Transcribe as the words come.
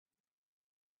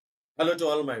Hello to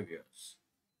all my viewers.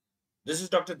 This is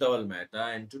Dr. Dhaval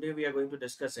Maheta, and today we are going to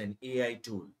discuss an AI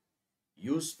tool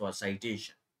used for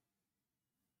citation.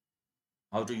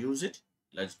 How to use it?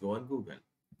 Let's go on Google.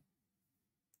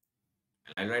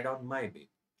 And I'll write down mybib.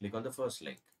 Click on the first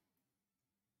link.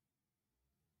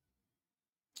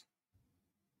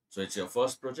 So it's your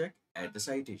first project. Add the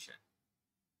citation.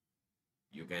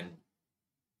 You can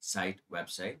cite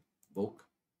website, book,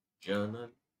 journal,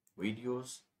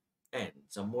 videos, and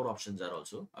some more options are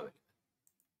also available.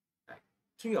 Right.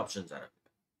 Three options are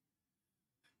available.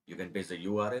 You can paste the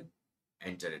URL,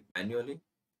 enter it manually,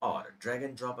 or drag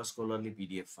and drop a scholarly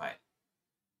PDF file.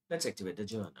 Let's activate the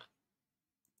journal.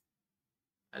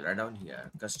 I'll write down here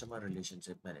customer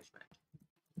relationship management.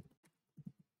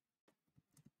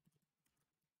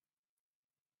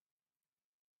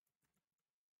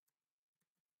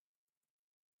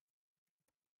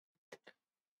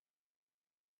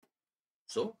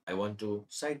 So I want to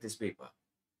cite this paper.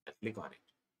 I'll click on it.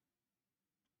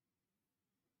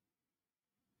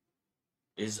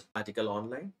 Is article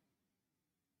online?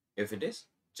 If it is,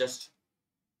 just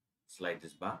slide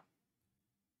this bar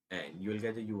and you will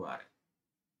get the URL.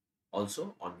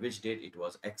 Also, on which date it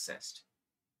was accessed.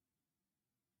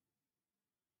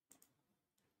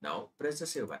 Now press the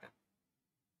save button.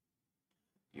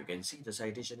 You can see the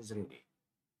citation is ready.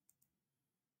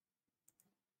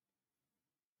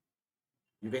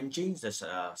 You can change the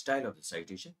style of the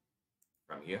citation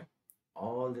from here.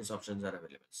 All these options are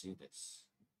available. See this.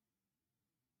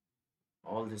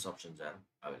 All these options are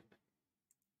available.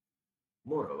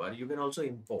 Moreover, you can also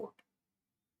import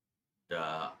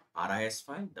the RIS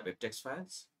file, the BibTeX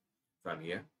files from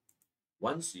here.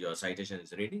 Once your citation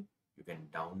is ready, you can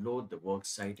download the work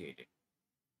cited.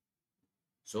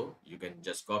 So you can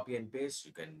just copy and paste,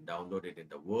 you can download it in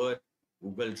the Word,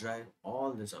 Google Drive,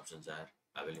 all these options are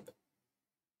available.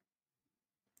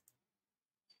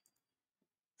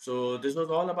 So this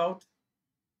was all about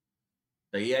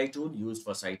the AI tool used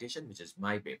for citation, which is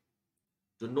mybib.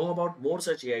 To know about more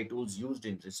such AI tools used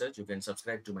in research, you can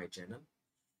subscribe to my channel.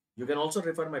 You can also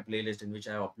refer my playlist in which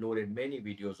I have uploaded many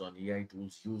videos on AI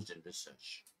tools used in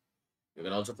research. You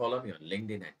can also follow me on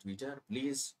LinkedIn and Twitter.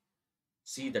 Please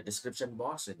see the description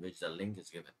box in which the link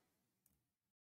is given.